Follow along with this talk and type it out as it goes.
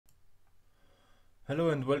Hello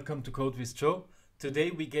and welcome to Code with Joe.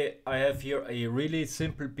 Today I have here a really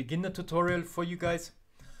simple beginner tutorial for you guys.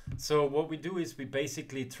 So what we do is we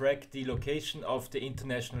basically track the location of the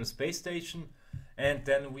International Space Station, and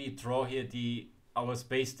then we draw here our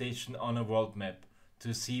space station on a world map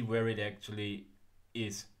to see where it actually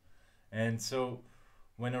is. And so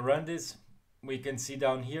when I run this, we can see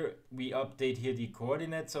down here we update here the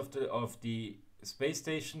coordinates of the space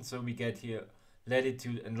station. So we get here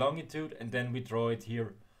latitude and longitude, and then we draw it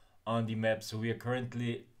here on the map. So we are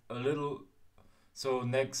currently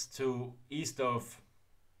next to east of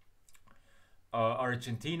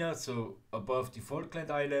Argentina, so above the Falkland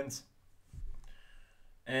Islands.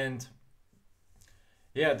 And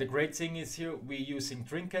yeah, the great thing is here we're using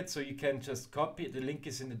trinket, so you can just copy. The link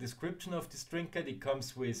is in the description of this trinket. It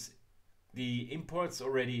comes with the imports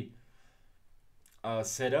already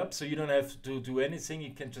set up, so you don't have to do anything.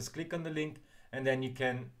 You can just click on the link, and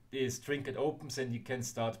then this trinket opens and you can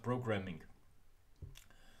start programming.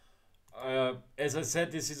 As I said,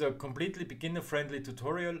 this is a completely beginner-friendly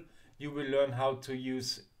tutorial. You will learn how to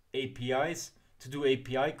use APIs, to do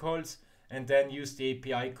API calls, and then use the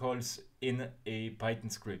API calls in a Python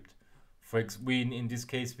script. In this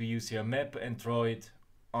case, we use here a map and draw it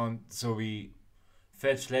on. So we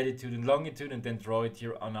fetch latitude and longitude and then draw it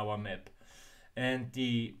here on our map.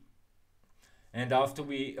 And after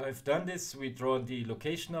we have done this, we draw the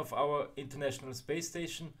location of our International Space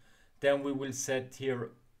Station. Then we will set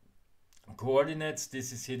here coordinates.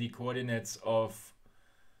 This is here the coordinates of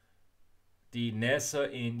the NASA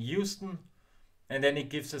in Houston. And then it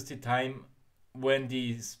gives us the time when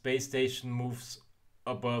the space station moves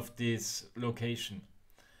above this location.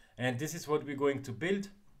 And this is what we're going to build.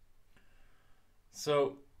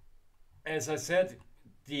 So as I said,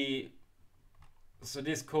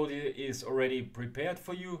 this code is already prepared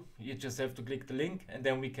for you. You just have to click the link and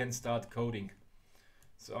then we can start coding.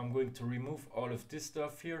 So I'm going to remove all of this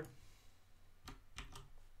stuff here.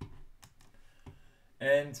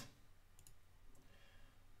 And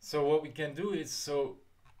so what we can do is,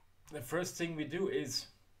 the first thing we do is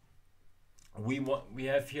we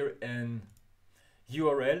have here an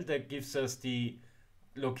URL that gives us the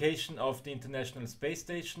location of the International Space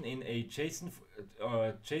Station in a JSON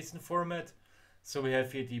format. So we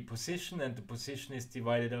have here the position, and the position is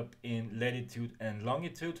divided up in latitude and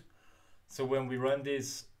longitude. So when we run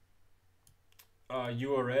this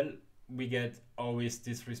URL, we get always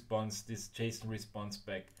this response, this JSON response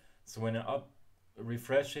back. So when I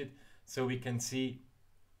refresh it, so we can see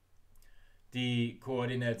the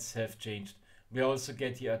coordinates have changed. We also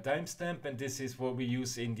get here a timestamp, and this is what we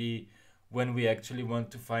use when we actually want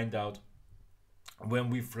to find out when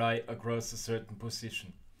we fly across a certain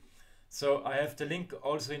position. So I have the link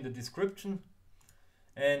also in the description,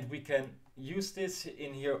 and we can use this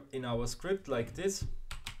in here in our script like this.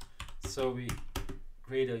 So we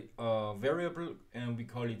create a variable and we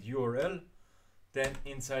call it URL. Then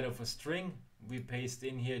inside of a string, we paste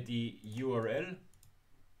in here the URL.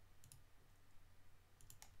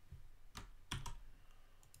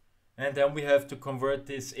 And then we have to convert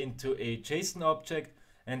this into a JSON object,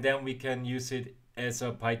 and then we can use it as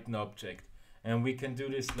a Python object. And we can do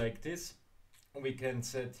this like this. We can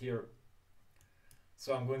set here.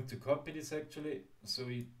 So I'm going to copy this actually, so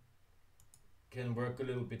we can work a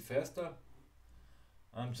little bit faster.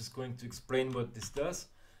 I'm just going to explain what this does.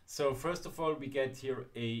 So first of all, we get here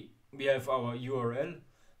we have our URL.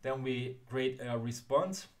 Then we create a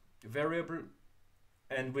response variable,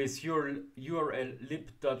 and with URL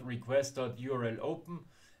lib.request.url open,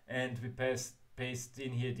 and we paste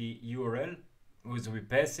in here the URL. So we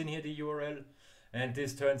pass in here the URL, and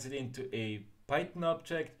this turns it into a Python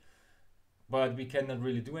object, but we cannot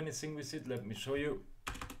really do anything with it. Let me show you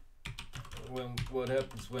what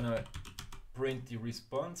happens when I print the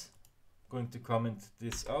response. I'm going to comment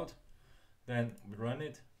this out, then we run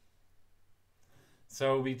it.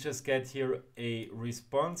 So we just get here a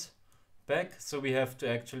response back, so we have to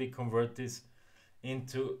actually convert this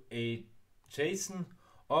into a JSON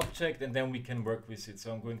object, and then we can work with it.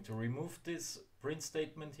 So I'm going to remove this print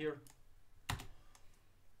statement here,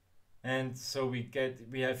 and so we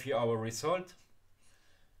have here our result,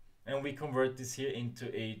 and we convert this here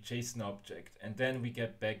into a JSON object, and then we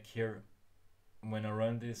get back here. When I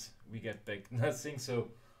run this, we get back nothing. So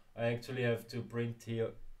I actually have to print here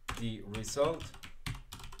the result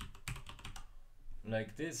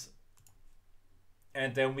like this,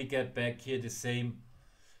 and then we get back here the same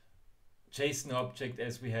JSON object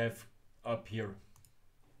as we have up here.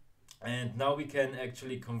 And now we can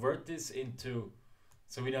actually convert this into,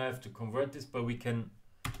 so we don't have to convert this, but we can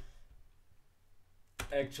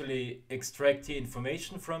actually extract the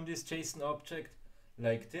information from this JSON object.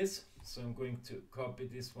 like this. So I'm going to copy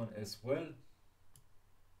this one as well.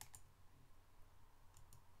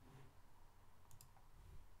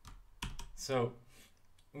 So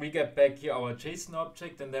we get back here our JSON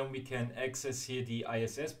object, and then we can access here the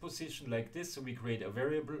ISS position like this. So we create a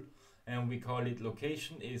variable and we call it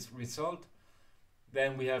location is result.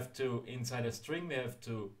 Then we have to, inside a string, we have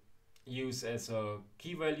to use as a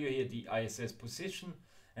key value here the ISS position,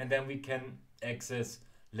 and then we can access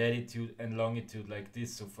latitude and longitude like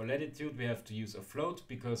this. So for latitude we have to use a float,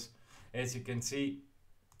 because as you can see,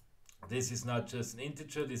 this is not just an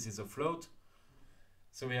integer, this is a float.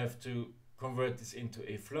 So we have to convert this into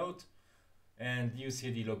a float and use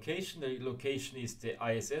here the location. The location is the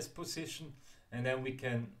ISS position, and then we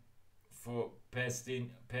can pass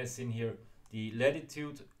in here the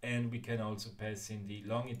latitude, and we can also pass in the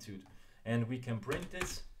longitude, and we can print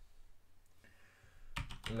this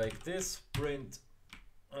like this, print,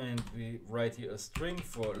 and we write here a string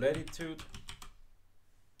for latitude,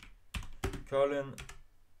 colon,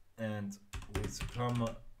 and with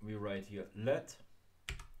comma we write here lat.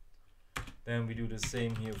 Then we do the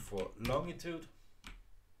same here for longitude,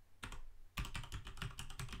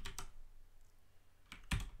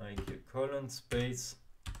 like here colon space,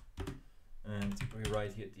 and we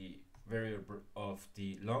write here the variable of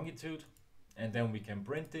the longitude, and then we can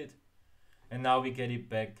print it, and now we get it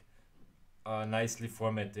back nicely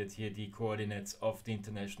formatted here, the coordinates of the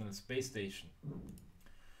International Space Station.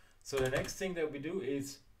 So the next thing that we do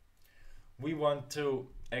is we want to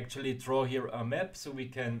actually draw here a map so we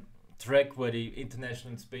can track where the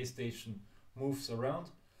International Space Station moves around,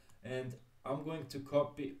 and I'm going to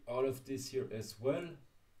copy all of this here as well.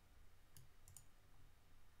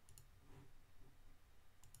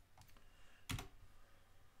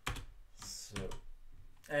 So,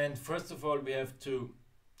 and first of all we have to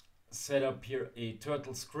set up here a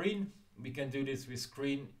turtle screen. We can do this with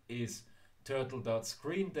screen is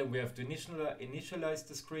turtle.screen. Then we have to initialize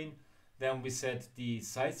the screen. Then we set the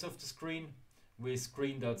size of the screen with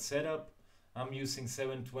screen.setup. I'm using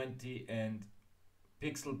 720 and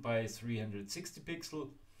pixel by 360 pixel.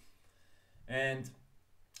 And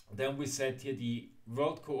then we set here the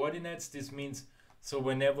world coordinates. This means so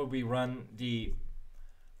whenever we run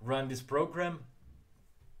this program,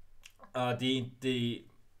 the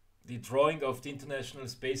drawing of the International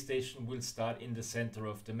Space Station will start in the center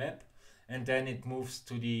of the map, and then it moves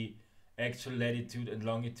to the actual latitude and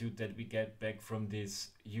longitude that we get back from this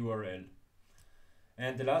URL.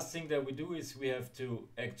 And the last thing that we do is we have to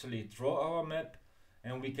actually draw our map,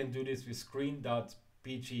 and we can do this with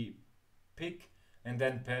screen.pgpic, and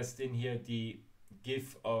then pass in here the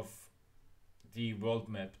GIF of the world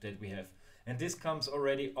map that we have. And this comes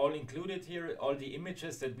already all included here. All the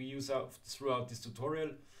images that we use throughout this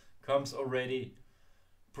tutorial comes already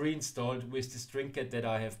pre-installed with this trinket that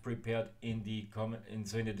I have prepared in the in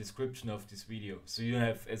the description of this video. So you don't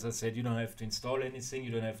have, as I said, you don't have to install anything,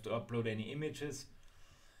 you don't have to upload any images.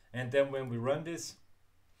 And then when we run this,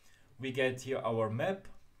 we get here our map,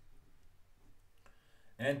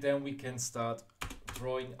 and then we can start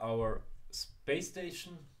drawing our space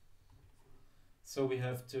station. So we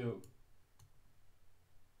have to,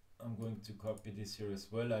 I'm going to copy this here as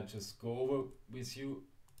well. I'll just go over with you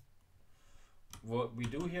what we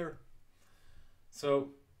do here. So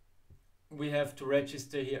we have to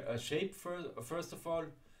register here a shape first of all.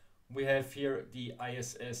 We have here the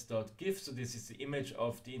ISS.gif. So this is the image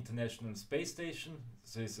of the International Space Station.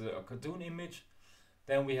 So it's a cartoon image.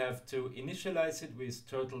 Then we have to initialize it with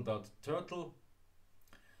turtle.turtle.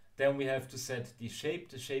 Then we have to set the shape.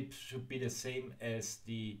 The shape should be the same as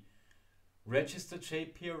the registered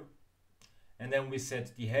shape here. And then we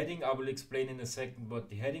set the heading. I will explain in a second what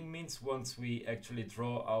the heading means once we actually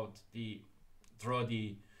draw the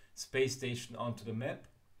space station onto the map.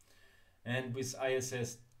 And with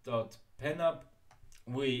ISS.penup,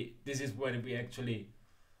 this is where we actually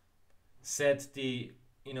set the,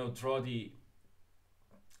 draw the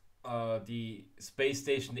space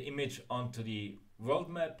station, the image onto the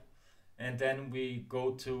world map, and then we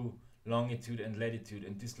go to longitude and latitude,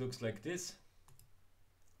 and this looks like this.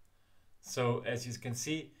 So as you can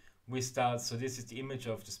see, so this is the image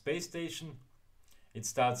of the space station. It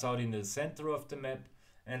starts out in the center of the map,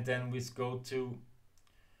 and then we're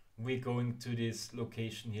going to this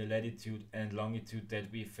location here, latitude and longitude,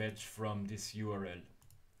 that we fetch from this URL.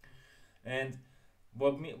 And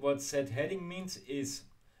what set heading means is,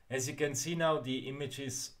 as you can see now, the image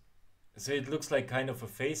is, so it looks like kind of a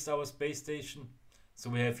face, our space station.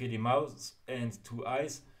 So we have here the mouse and two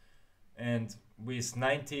eyes, and with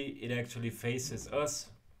 90 it actually faces us,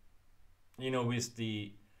 with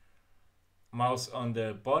the mouse on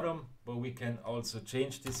the bottom, but we can also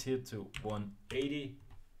change this here to 180.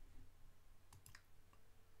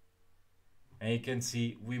 And you can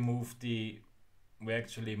see we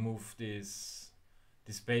actually move the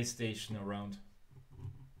space station around.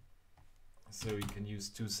 So we can use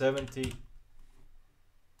 270.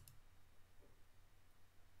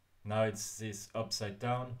 Now it's this upside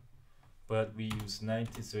down, but we use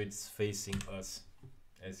 90, so it's facing us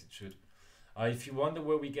as it should. If you wonder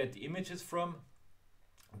where we get the images from,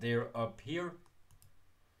 they're up here.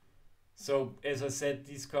 So as I said,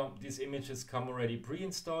 these images come already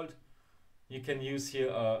pre-installed. You can use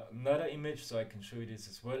here another image, so I can show you this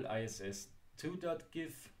as well,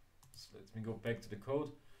 ISS2.gif. So let me go back to the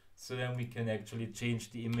code. So then we can actually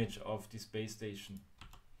change the image of the space station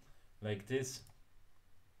like this.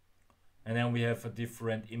 And then we have a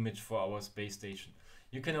different image for our space station.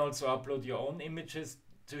 You can also upload your own images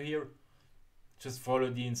to here. Just follow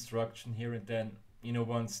the instruction here, and then, you know,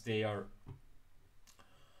 once they are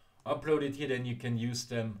uploaded here, then you can use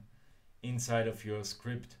them inside of your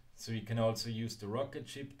script. So you can also use the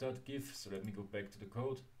rocketship.gif. So let me go back to the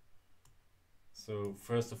code. So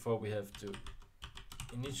first of all, we have to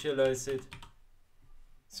initialize it,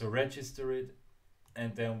 so register it,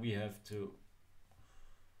 and then we have to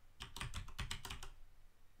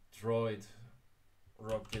draw it,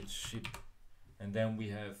 rocket ship, and then we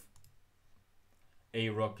have a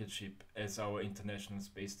rocket ship as our International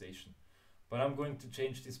Space Station. But I'm going to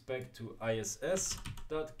change this back to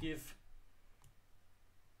ISS.gif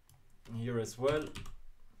here as well,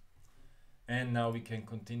 and now we can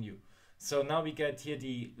continue. So now we get here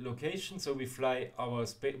the location, so we fly our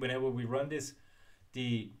space. Whenever we run this,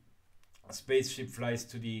 the spaceship flies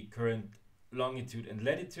to the current longitude and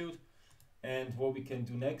latitude. And what we can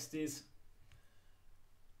do next is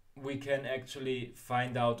we can actually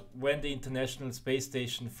find out when the International Space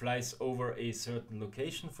Station flies over a certain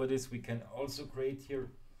location. For this, we can also create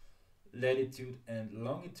here latitude and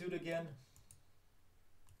longitude again.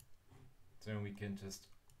 So we can just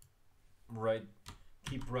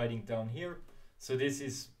keep writing down here. So this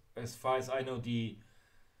is, as far as I know, the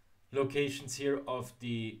locations here of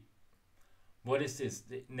the, what is this?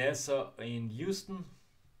 The NASA in Houston.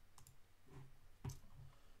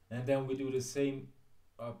 And then we do the same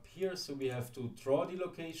up here. So we have to draw the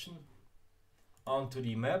location onto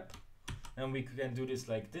the map. And we can do this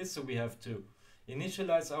like this. So we have to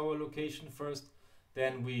initialize our location first.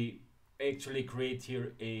 Then we actually create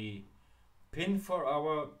here a pin for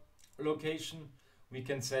our location. We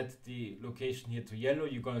can set the location here to yellow.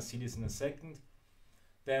 You're gonna see this in a second.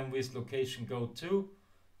 Then with location go to,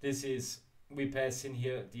 this is, we pass in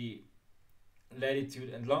here the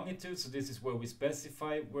latitude and longitude. So this is where we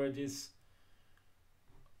specify where this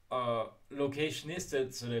location is,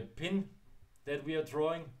 so the pin that we are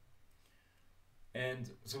drawing. And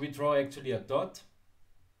so we draw actually a dot.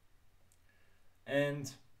 And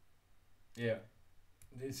yeah,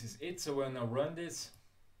 this is it. So when I run this,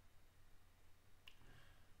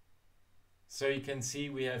 so you can see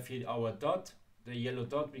we have here our dot, the yellow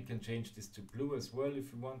dot. We can change this to blue as well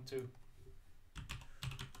if we want to,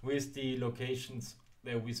 with the locations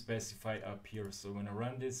that we specify up here. So when I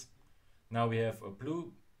run this, now we have a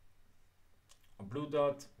blue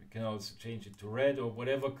dot. We can also change it to red or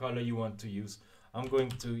whatever color you want to use. I'm going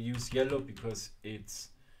to use yellow because it's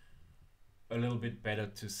a little bit better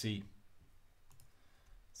to see.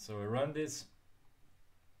 So I run this.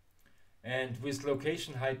 And with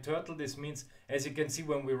location hide turtle, this means, as you can see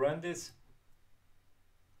when we run this,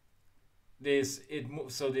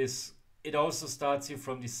 it also starts here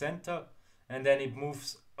from the center, and then it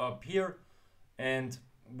moves up here. And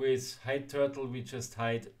with hide turtle, we just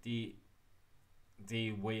hide the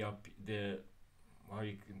way up, the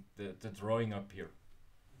drawing up here.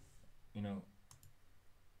 You know,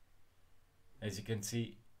 as you can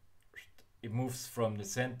see, it moves from the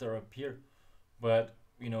center up here, but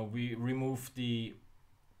you know, we remove this,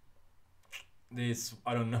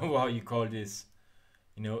 I don't know how you call this,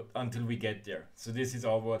 you know, until we get there. So this is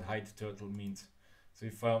all what hide turtle means. So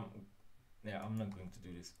if I'm not going to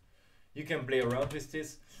do this. You can play around with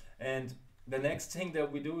this. And the next thing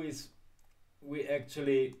that we do is we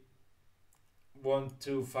actually want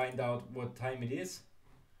to find out what time it is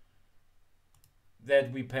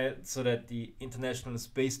that we pass, so that the International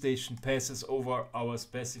Space Station passes over our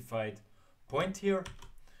specified point here.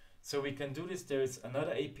 So we can do this. There is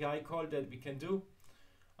another API call that we can do.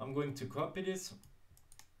 I'm going to copy this.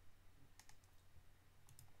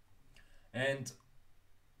 And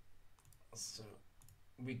so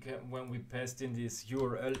we can, when we passed in this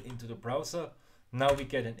URL into the browser, now we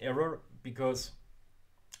get an error because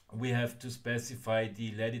we have to specify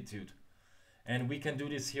the latitude. And we can do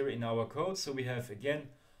this here in our code. So we have again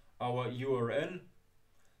our URL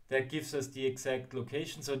that gives us the exact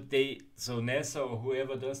location. So NASA or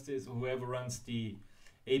whoever does this, whoever runs the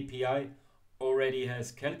API, already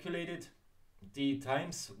has calculated the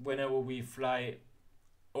times whenever we fly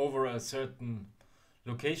over a certain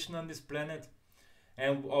location on this planet.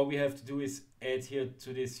 And all we have to do is add here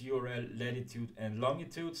to this URL latitude and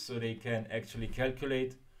longitude, so they can actually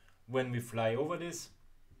calculate when we fly over this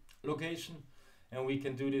location. And we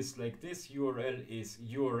can do this like this. URL is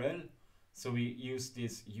URL, so we use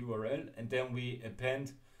this URL, and then we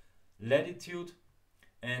append latitude,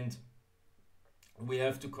 and we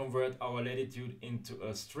have to convert our latitude into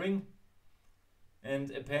a string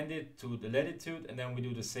and append it to the latitude, and then we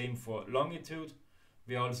do the same for longitude.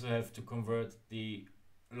 We also have to convert the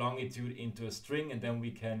longitude into a string, and then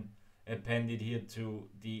we can append it here to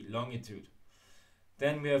the longitude.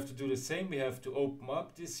 Then we have to do the same. We have to open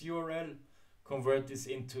up this URL, convert this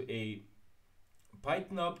into a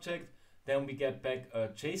Python object, then we get back a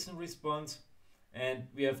JSON response, and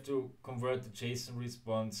we have to convert the JSON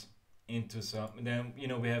response into some, and then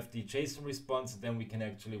we have the JSON response, and then we can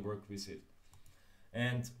actually work with it.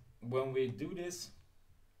 And when we do this,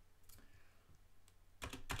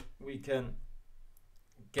 we can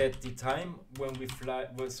get the time when we fly.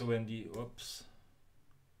 So when the oops,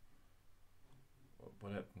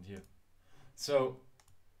 what happened here? So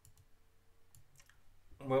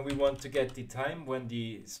when we want to get the time when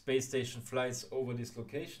the space station flies over this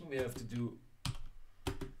location, we have to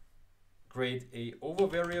create a over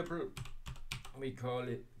variable. We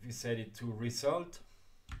set it to result.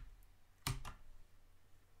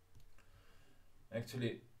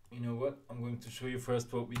 Actually, you know what? I'm going to show you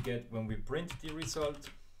first what we get when we print the result.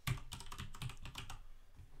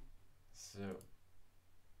 So,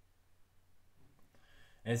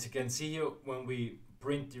 as you can see here, when we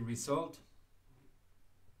print the result,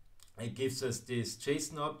 it gives us this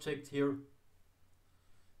JSON object here,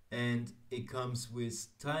 and it comes with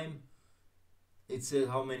time. It says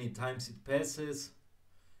how many times it passes,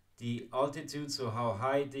 the altitude, so how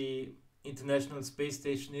high the International Space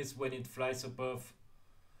Station is when it flies above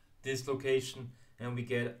this location, and we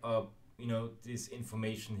get this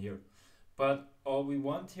information here. But all we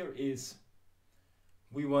want here is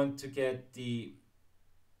we want to get the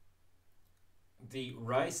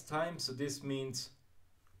rise time. So this means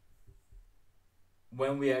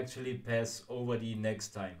when we actually pass over the next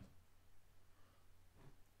time.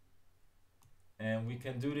 And we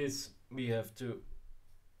can do this. We have to,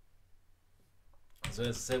 so as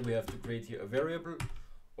I said, we have to create here a variable.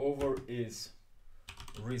 Over is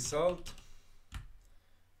result,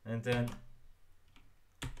 and then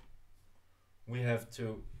we have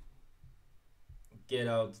to get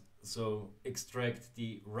out, so extract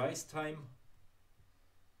the rise time.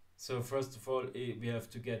 So first of all, we have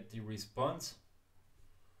to get the response.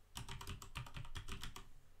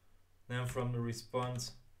 Then from the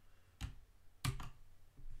response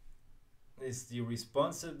is the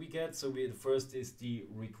response that we get. So first is the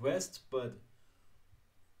request, but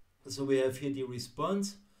so we have here the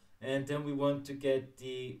response, and then we want to get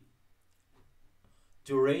the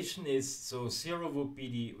duration is, so 0 would be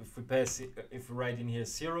the, if we pass it, if we write in here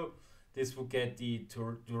 0, this will get the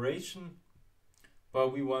duration,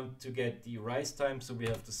 but we want to get the rise time, so we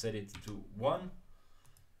have to set it to 1,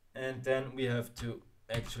 and then we have to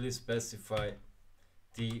actually specify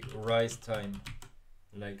the rise time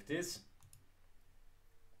like this,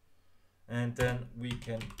 and then we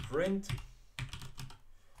can print.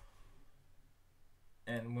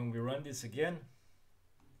 And when we run this again,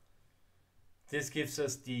 this gives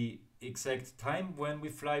us the exact time when we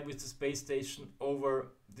fly with the space station over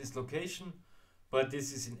this location, but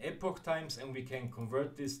this is in epoch times, and we can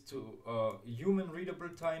convert this to a human readable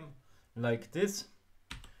time like this.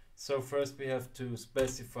 So first we have to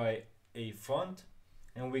specify a font,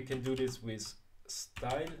 and we can do this with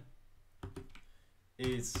style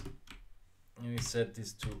is, and we set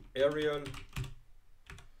this to Arial.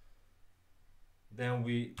 Then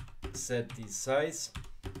we set the size,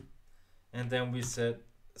 and then we set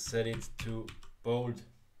it to bold.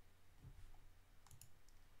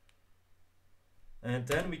 And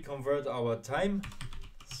then we convert our time.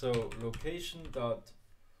 So location dot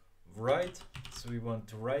write. So we want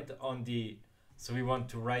to write on the, so we want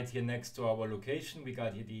to write here next to our location. We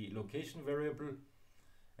got here the location variable,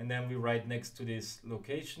 and then we write next to this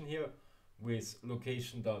location here with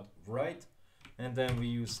location dot write. And then we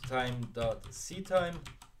use time.ctime.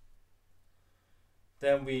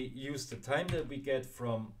 Then we use the time that we get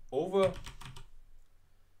from over,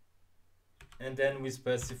 and then we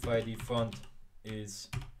specify the font is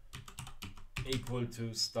equal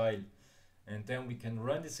to style. And then we can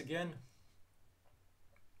run this again.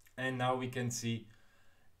 And now we can see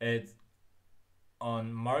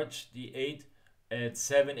on March the 8th at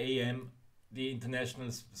 7 a.m. the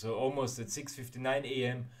international, so almost at 6:59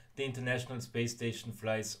 a.m. the International Space Station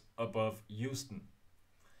flies above Houston.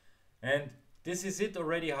 And this is it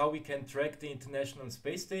already, how we can track the International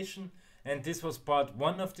Space Station. And this was part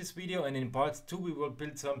 1 of this video, and in part 2 we will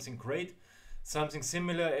build something great, something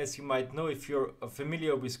similar. As you might know, if you're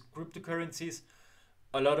familiar with cryptocurrencies,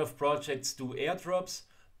 a lot of projects do airdrops,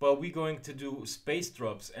 but we're going to do space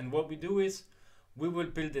drops. And what we do is we will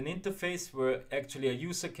build an interface where actually a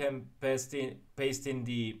user can paste in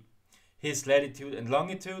his latitude and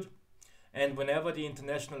longitude, and whenever the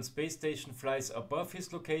International Space Station flies above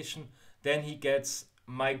his location, then he gets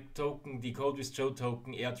my token, the CodeWithJoe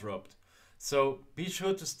token, airdropped. So be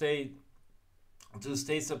sure to stay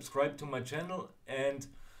subscribed to my channel, and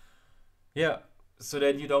yeah, so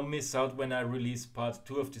that you don't miss out when I release part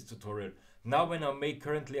 2 of this tutorial. Now when I may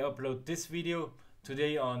currently upload this video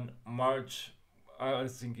today on March, I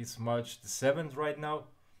think it's March the 7th right now.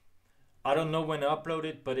 I don't know when I upload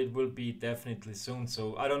it, but it will be definitely soon.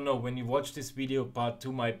 So I don't know, when you watch this video, part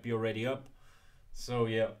 2 might be already up. So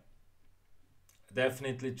yeah,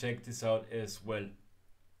 definitely check this out as well.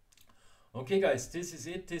 Okay guys, this is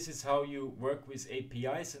it. This is how you work with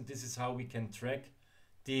APIs, and this is how we can track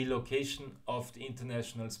the location of the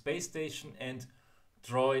International Space Station and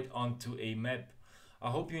draw it onto a map.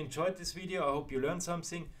 I hope you enjoyed this video. I hope you learned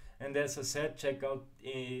something. And as I said, check out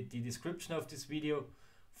the description of this video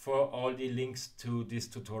for all the links to this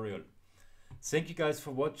tutorial. Thank you guys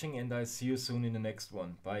for watching, and I'll see you soon in the next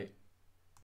one. Bye.